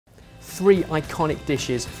3 iconic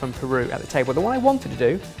dishes from Peru at the table. The one I wanted to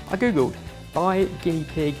do, I googled, buy guinea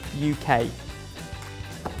pig UK.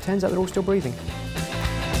 Turns out they're all still breathing.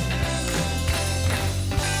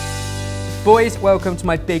 Boys, welcome to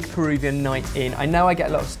my big Peruvian night in. I know I get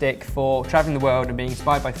a lot of stick for travelling the world and being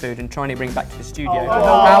inspired by food and trying to bring it back to the studio. I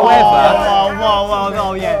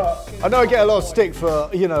know I get a lot of stick for,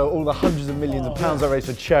 you know, all the hundreds of millions of pounds I raise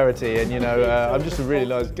for charity, and, you know, I'm just a really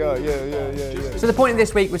nice guy. Yeah. So the point of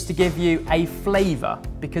this week was to give you a flavour,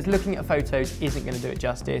 because looking at photos isn't going to do it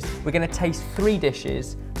justice. We're going to taste 3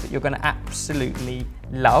 dishes that you're going to absolutely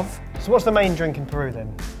love. So what's the main drink in Peru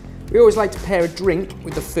then? We always like to pair a drink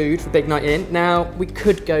with the food for big night in. Now, we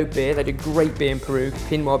could go beer. They do great beer in Peru,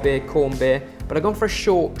 quinoa beer, corn beer, but I've gone for a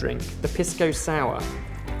short drink, the Pisco Sour.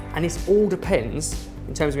 And it all depends,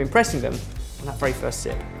 in terms of impressing them, on that very first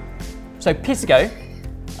sip. So Pisco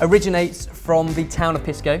originates from the town of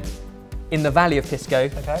Pisco, in the valley of Pisco,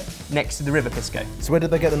 next to the river Pisco. So where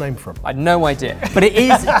did they get the name from? I had no idea, but it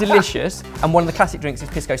is delicious, and one of the classic drinks is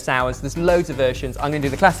Pisco Sours. There's loads of versions. I'm going to do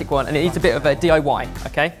the classic one, and it needs a bit of a DIY,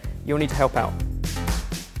 okay? You'll need to help out.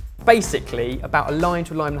 Basically, about a lime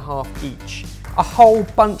to a lime and a half each. A whole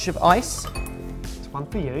bunch of ice. It's one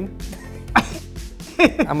for you.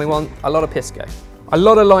 And we want a lot of Pisco. A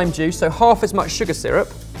lot of lime juice, so half as much sugar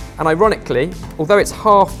syrup. And ironically, although it's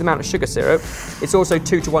half the amount of sugar syrup, it's also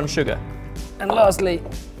 2 to 1 sugar. And lastly,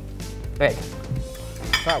 egg.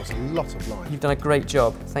 That was a lot of lime. You've done a great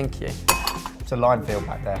job, thank you. It's a lime field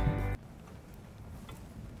back there.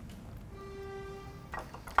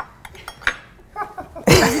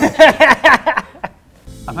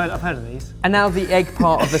 I've heard of these. And now the egg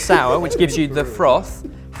part of the sour, which gives you the froth.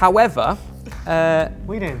 However,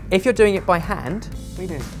 if you're doing it by hand, What are you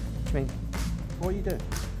doing? What do you mean? What are you doing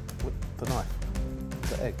with the knife?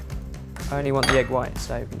 The egg? I only want the egg white,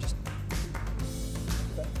 so we can just...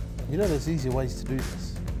 You know there's easier ways to do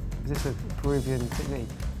this. Is this a Peruvian technique?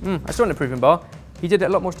 I saw it in a Peruvian bar. He did it a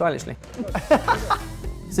lot more stylishly.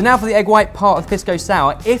 So now for the egg white part of the Pisco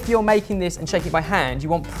Sour. If you're making this and shaking it by hand, you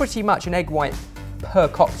want pretty much an egg white per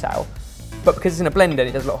cocktail. But because it's in a blender,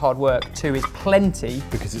 it does a lot of hard work. 2 is plenty.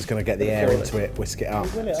 Because it's going to get the air into it, whisk it up.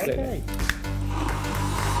 Okay.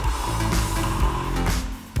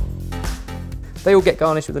 They all get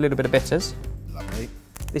garnished with a little bit of bitters. Lovely.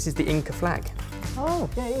 This is the Inca flag. Oh,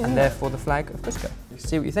 yeah. And therefore the flag of Pisco.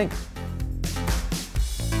 See what you think.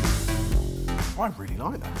 I really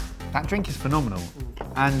like that. That drink is phenomenal,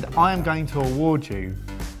 and I am going to award you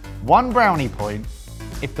 1 brownie point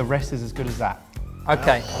if the rest is as good as that.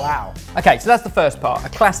 Okay. Wow. Okay, so that's the first part, a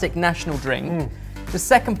classic national drink. The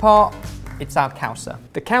second part, it's our causa.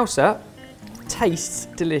 The causa tastes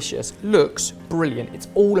delicious, looks brilliant. It's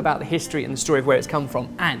all about the history and the story of where it's come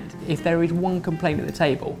from. And if there is one complaint at the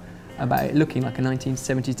table about it looking like a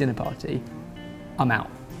 1970s dinner party, I'm out.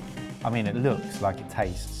 I mean, it looks like it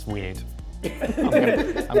tastes weird.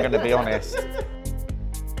 I'm gonna be honest.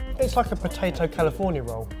 It's like a potato California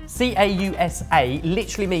roll. C-A-U-S-A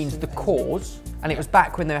literally means the cause, and it was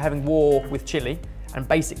back when they were having war with Chile, and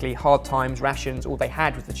basically hard times, rations, all they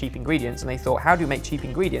had was the cheap ingredients, and they thought, how do we make cheap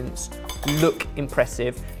ingredients look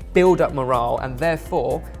impressive, build up morale, and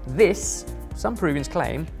therefore this, some Peruvians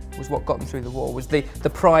claim, was what got them through the war, was the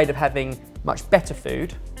pride of having much better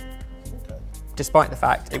food, despite the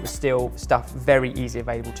fact it was still stuff very easy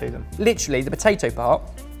available to them. Literally, the potato part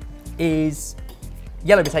is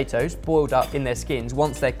yellow potatoes boiled up in their skins.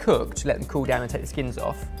 Once they're cooked, let them cool down and take the skins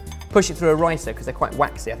off. Push it through a ricer because they're quite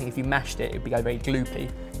waxy. I think if you mashed it, it would go very gloopy.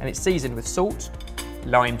 And it's seasoned with salt,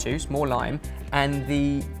 lime juice, more lime, and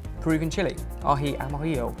the Peruvian chili, ají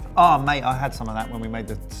amarillo. Oh, mate, I had some of that when we made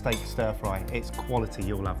the steak stir fry. It's quality,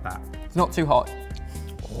 you'll love that. It's not too hot.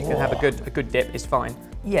 You can have a good dip, it's fine.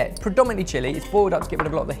 Yeah, it's predominantly chili. It's boiled up to get rid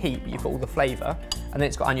of a lot of the heat, but you've got all the flavour. And then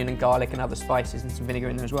it's got onion and garlic and other spices and some vinegar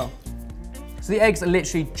in there as well. So the eggs are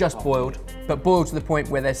literally just boiled, but boiled to the point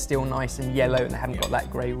where they're still nice and yellow and they haven't got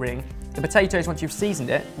that grey ring. The potatoes, once you've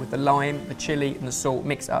seasoned it with the lime, the chili and the salt,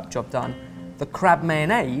 mix it up, job done. The crab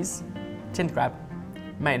mayonnaise, tinned crab,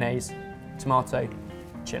 mayonnaise, tomato,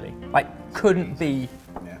 chili. Like, couldn't be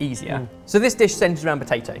easier. So this dish centres around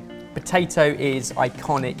potato. Potato is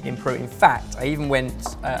iconic in Peru. In fact, I even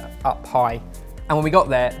went up high, and when we got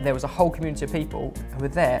there, there was a whole community of people who were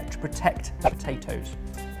there to protect the potatoes.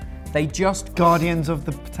 They just... Guardians of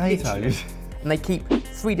the potatoes. And they keep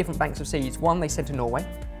 3 different banks of seeds. One they sent to Norway.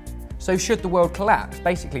 So should the world collapse,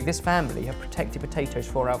 basically this family have protected potatoes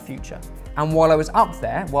for our future. And while I was up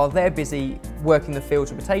there, while they're busy working the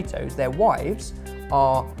fields with potatoes, their wives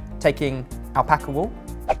are taking alpaca wool,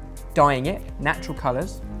 dyeing it, natural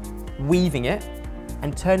colours, weaving it,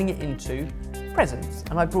 and turning it into presents,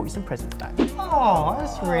 and I brought you some presents back. Oh,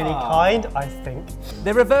 that's really kind, I think.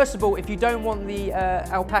 They're reversible. If you don't want the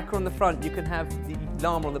alpaca on the front, you can have the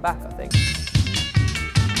llama on the back, I think.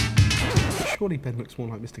 Surely Ben looks more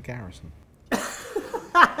like Mr. Garrison.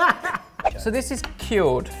 So this is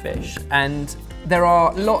cured fish, and there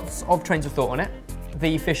are lots of trains of thought on it.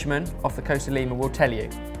 The fisherman off the coast of Lima will tell you,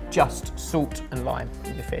 just salt and lime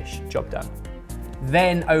with the fish, job done.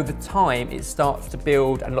 Then over time it starts to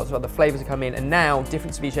build and lots of other flavours come in, and now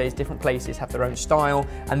different ceviches, different places have their own style,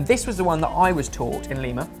 and this was the one that I was taught in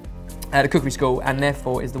Lima at a cookery school, and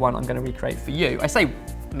therefore is the one I'm going to recreate for you. I say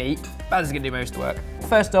me, Baz is going to do most of the work.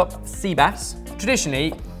 First up, sea bass.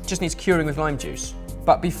 Traditionally, just needs curing with lime juice,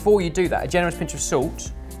 but before you do that, a generous pinch of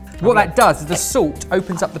salt. What that does is the salt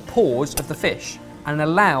opens up the pores of the fish and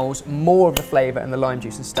allows more of the flavour and the lime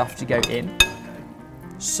juice and stuff to go in.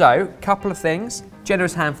 So, couple of things.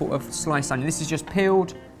 Generous handful of sliced onion. This is just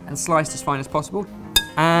peeled and sliced as fine as possible.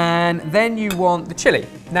 And then you want the chilli.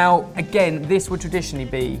 Now, again, this would traditionally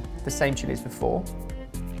be the same chilli as before,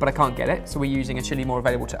 but I can't get it, so we're using a chilli more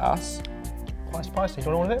available to us. Quite spicy. Do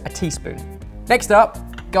you want all of it? A teaspoon. Next up,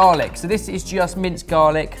 garlic. So this is just minced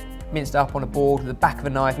garlic, minced up on a board with the back of a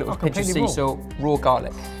knife, a little pinch of sea salt, raw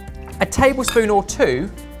garlic. A tablespoon or two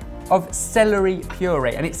of celery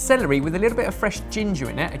puree, and it's celery with a little bit of fresh ginger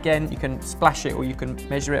in it. Again, you can splash it or you can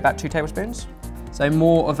measure it about 2 tablespoons. So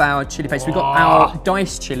more of our chili paste. We've got our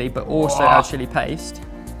diced chili, but also our chili paste.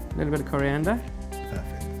 A little bit of coriander.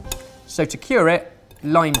 Perfect. So to cure it,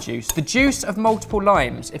 lime juice. The juice of multiple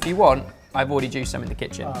limes, if you want. I've already juiced some in the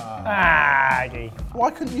kitchen.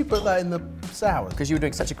 Why couldn't you put that in the sours? Because you were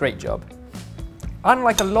doing such a great job.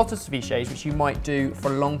 Unlike a lot of ceviches, which you might do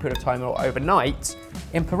for a long period of time or overnight,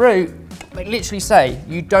 in Peru, they literally say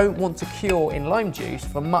you don't want to cure in lime juice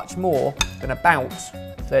for much more than about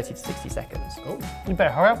 30 to 60 seconds. Oh. You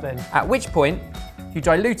better hurry up then. At which point, you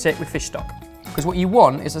dilute it with fish stock. Because what you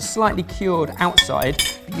want is a slightly cured outside,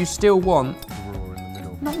 but you still want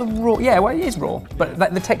not the raw, yeah, well it is raw, but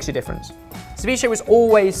the texture difference. Ceviche was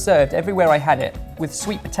always served, everywhere I had it, with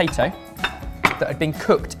sweet potato that had been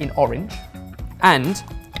cooked in orange. And,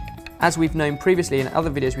 as we've known previously in other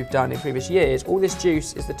videos we've done in previous years, all this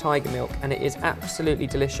juice is the tiger milk, and it is absolutely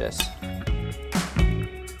delicious.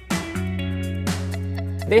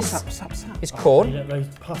 This is corn. Yeah, those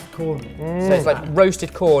puffed corn. So it's like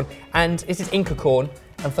roasted corn, and this is Inca corn,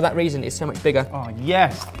 and for that reason it's so much bigger. Oh,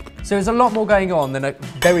 yes. So there's a lot more going on than a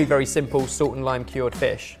very, very simple salt and lime cured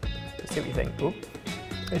fish. Let's see what you think. Ooh.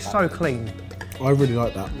 It's so clean. I really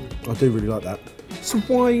like that. I do really like that. So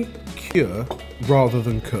why cure rather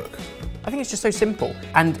than cook? I think it's just so simple,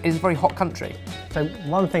 and it's a very hot country. So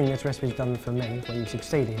one thing this recipe's done for me, when you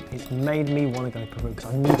succeeded, it's made me want to go to Peru,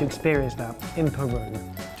 because I need to experience that in Peru,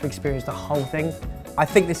 to experience the whole thing. I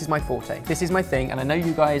think this is my forte. This is my thing, and I know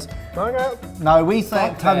you guys... No, we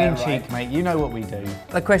say it tongue-in-cheek, mate. You know what we do.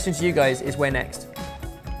 The question to you guys is where next?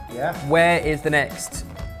 Yeah. Where is the next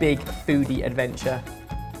big foodie adventure?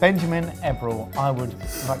 Benjamin Eberl, I would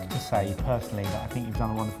like to say personally that I think you've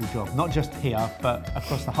done a wonderful job. Not just here, but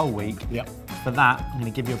across the whole week. Yep. For that, I'm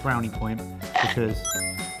going to give you a brownie point because,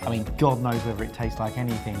 I mean, God knows whether it tastes like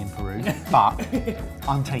anything in Peru, but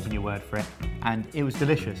I'm taking your word for it, and it was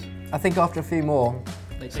delicious. I think after a few more...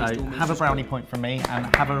 So have a brownie point from me,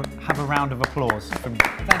 and have a round of applause from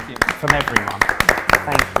everyone.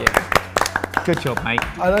 Thank you. Good job, mate.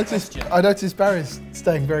 I noticed Barry's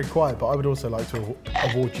staying very quiet, but I would also like to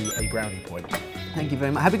award you a brownie point. Thank you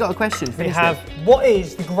very much. Have you got a question? We Finish have, it. what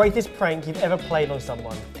is the greatest prank you've ever played on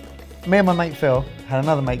someone? Me and my mate Phil had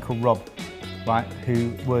another mate called Rob, right,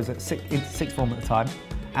 who was at sixth form at the time,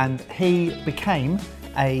 and he became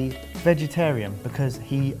a vegetarian because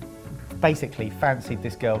he basically fancied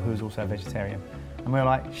this girl who was also a vegetarian. And we were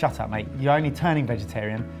like, shut up, mate, you're only turning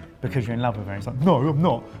vegetarian because you're in love with her. And he's like, no, I'm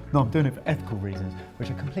not. No, I'm doing it for ethical reasons,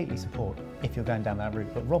 which I completely support if you're going down that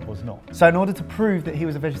route, but Rob was not. So in order to prove that he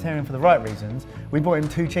was a vegetarian for the right reasons, we bought him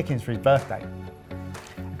 2 chickens for his birthday.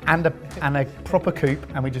 And a proper coop,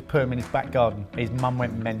 and we just put him in his back garden. His mum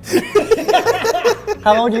went mental.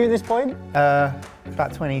 How old are you at this point?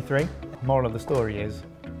 About 23. Moral of the story is,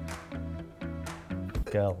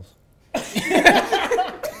 girls.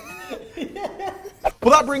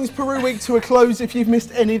 Well, that brings Peru Week to a close. If you've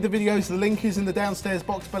missed any of the videos, the link is in the downstairs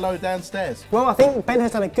box below downstairs. Well, I think Ben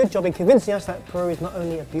has done a good job in convincing us that Peru is not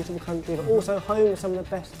only a beautiful country, but also home to some of the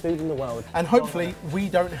best food in the world. And hopefully, we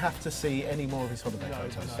don't have to see any more of his holiday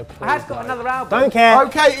photos. I have got another album. Don't care.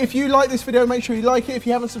 Okay, if you like this video, make sure you like it. If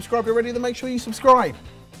you haven't subscribed already, then make sure you subscribe.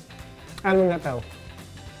 And ring that bell.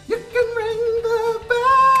 You can ring the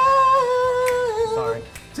bell. Sorry.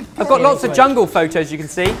 I've got lots of jungle photos you can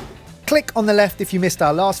see. Click on the left if you missed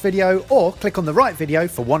our last video, or click on the right video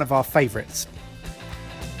for one of our favourites.